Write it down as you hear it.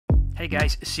Hey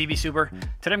guys, CB Super.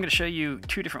 Today I'm going to show you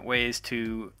two different ways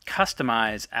to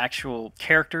customize actual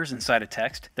characters inside of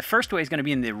text. The first way is going to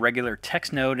be in the regular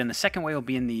text node, and the second way will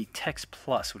be in the Text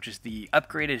Plus, which is the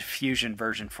upgraded Fusion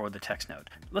version for the text node.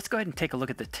 Let's go ahead and take a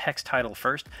look at the text title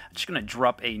first. I'm just going to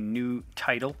drop a new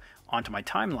title onto my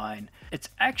timeline. It's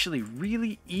actually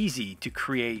really easy to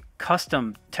create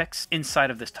custom text inside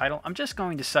of this title. I'm just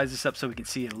going to size this up so we can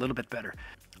see it a little bit better.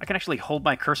 I can actually hold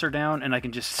my cursor down and I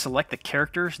can just select the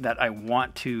characters that I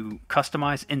want to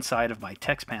customize inside of my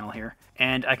text panel here.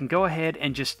 And I can go ahead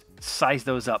and just size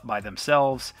those up by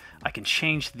themselves. I can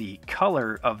change the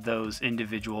color of those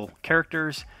individual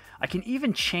characters. I can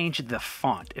even change the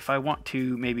font. If I want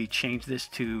to maybe change this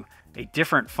to a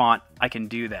different font, I can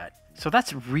do that. So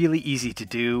that's really easy to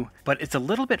do, but it's a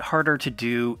little bit harder to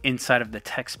do inside of the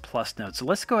Text Plus node. So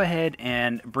let's go ahead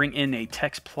and bring in a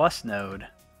Text Plus node.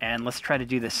 And let's try to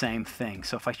do the same thing.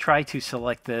 So if I try to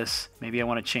select this, maybe I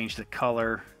want to change the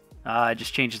color. It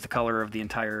just changes the color of the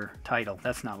entire title.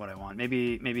 That's not what I want.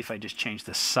 Maybe if I just change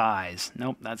the size.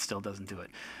 Nope, that still doesn't do it.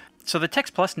 So the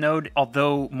Text Plus node,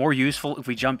 although more useful if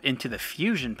we jump into the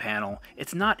Fusion panel,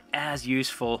 it's not as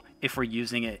useful if we're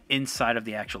using it inside of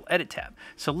the actual Edit tab.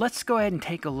 So let's go ahead and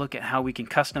take a look at how we can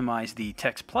customize the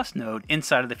Text Plus node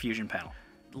inside of the Fusion panel.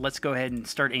 Let's go ahead and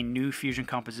start a new Fusion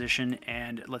composition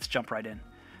and let's jump right in.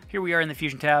 Here we are in the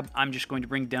Fusion tab. I'm just going to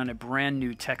bring down a brand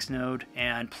new text node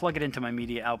and plug it into my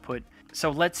media output. So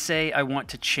let's say I want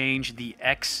to change the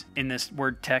X in this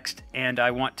word text and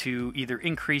I want to either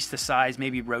increase the size,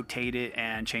 maybe rotate it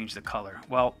and change the color.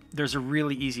 Well, there's a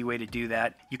really easy way to do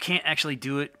that. You can't actually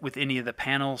do it with any of the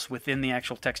panels within the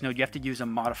actual text node. You have to use a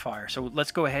modifier. So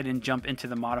let's go ahead and jump into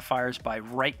the modifiers by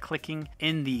right-clicking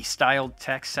in the styled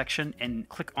text section and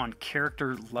click on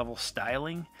character level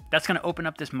styling. That's going to open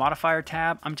up this modifier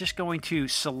tab. I'm just going to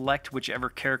select whichever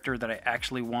character that I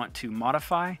actually want to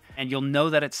modify, and you'll know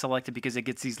that it's selected because it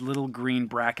gets these little green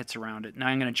brackets around it. Now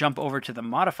I'm going to jump over to the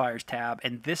modifiers tab,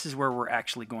 and this is where we're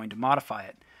actually going to modify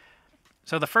it.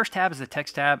 So the first tab is the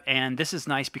text tab, and this is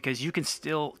nice because you can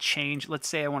still change. Let's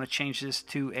say I want to change this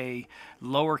to a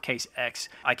lowercase x.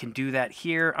 I can do that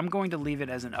here. I'm going to leave it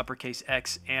as an uppercase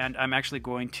X, and I'm actually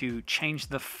going to change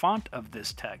the font of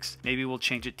this text. Maybe we'll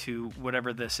change it to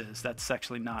whatever this is. That's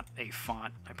actually not a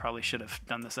font. I probably should have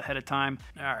done this ahead of time.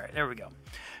 All right, there we go.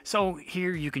 So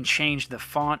here you can change the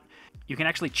font. You can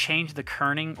actually change the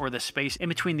kerning or the space in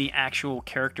between the actual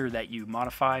character that you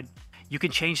modified. You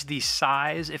can change the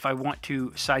size. If I want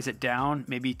to size it down,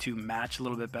 maybe to match a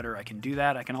little bit better, I can do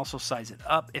that. I can also size it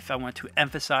up if I want to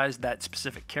emphasize that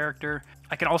specific character.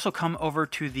 I can also come over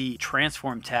to the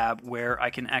Transform tab where I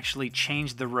can actually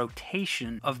change the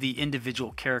rotation of the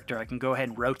individual character. I can go ahead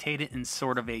and rotate it in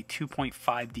sort of a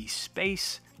 2.5D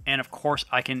space. And of course,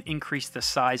 I can increase the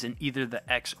size in either the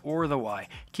X or the Y.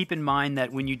 Keep in mind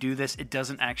that when you do this, it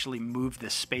doesn't actually move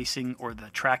the spacing or the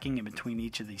tracking in between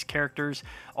each of these characters.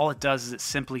 All it does is it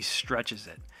simply stretches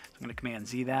it. So I'm going to Command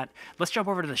Z that. Let's jump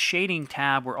over to the Shading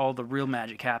tab where all the real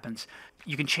magic happens.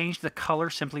 You can change the color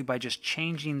simply by just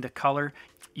changing the color.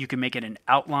 You can make it an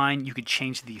outline. You could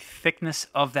change the thickness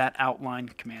of that outline.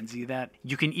 Command Z that.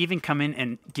 You can even come in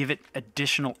and give it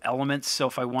additional elements. So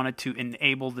if I wanted to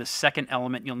enable the second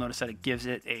element, you'll notice that it gives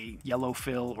it a yellow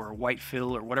fill or a white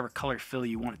fill or whatever color fill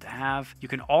you want it to have. You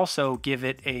can also give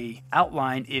it a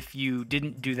outline if you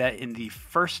didn't do that in the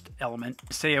first element.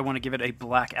 Say I want to give it a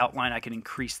black outline, I can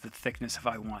increase the thickness if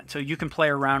I want. So you can play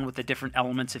around with the different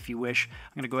elements if you wish.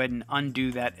 I'm going to go ahead and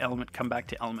undo that element, come back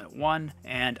to element 1,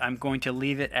 and I'm going to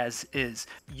leave it as is.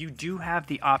 You do have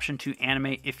the option to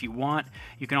animate if you want.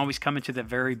 You can always come into the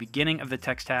very beginning of the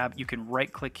text tab. You can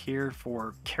right click here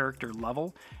for character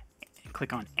level and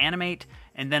click on animate,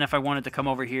 and then if I wanted to come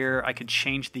over here, I could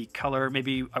change the color.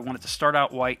 Maybe I want it to start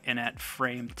out white and at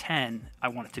frame 10 I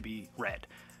want it to be red.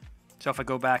 So if I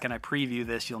go back and I preview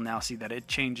this, you'll now see that it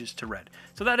changes to red.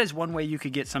 So that is one way you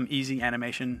could get some easy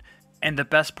animation. And the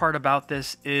best part about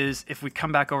this is if we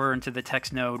come back over into the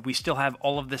text node, we still have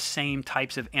all of the same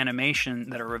types of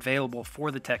animation that are available for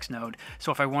the text node.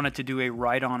 So if I wanted to do a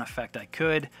write-on effect, I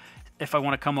could. If I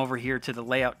want to come over here to the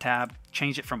layout tab,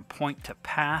 change it from point to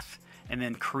path, and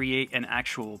then create an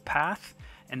actual path.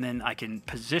 And then I can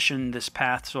position this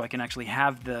path so I can actually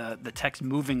have the text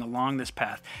moving along this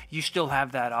path. You still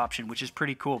have that option, which is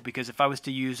pretty cool because if I was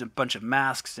to use a bunch of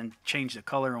masks and change the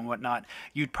color and whatnot,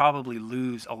 you'd probably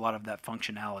lose a lot of that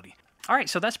functionality. All right,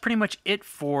 so that's pretty much it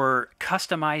for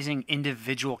customizing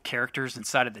individual characters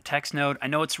inside of the text node. I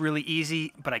know it's really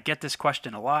easy, but I get this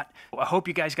question a lot. I hope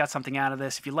you guys got something out of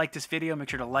this. If you like this video, make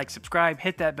sure to like, subscribe,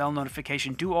 hit that bell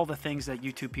notification, do all the things that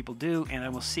YouTube people do, and I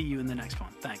will see you in the next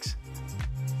one. Thanks.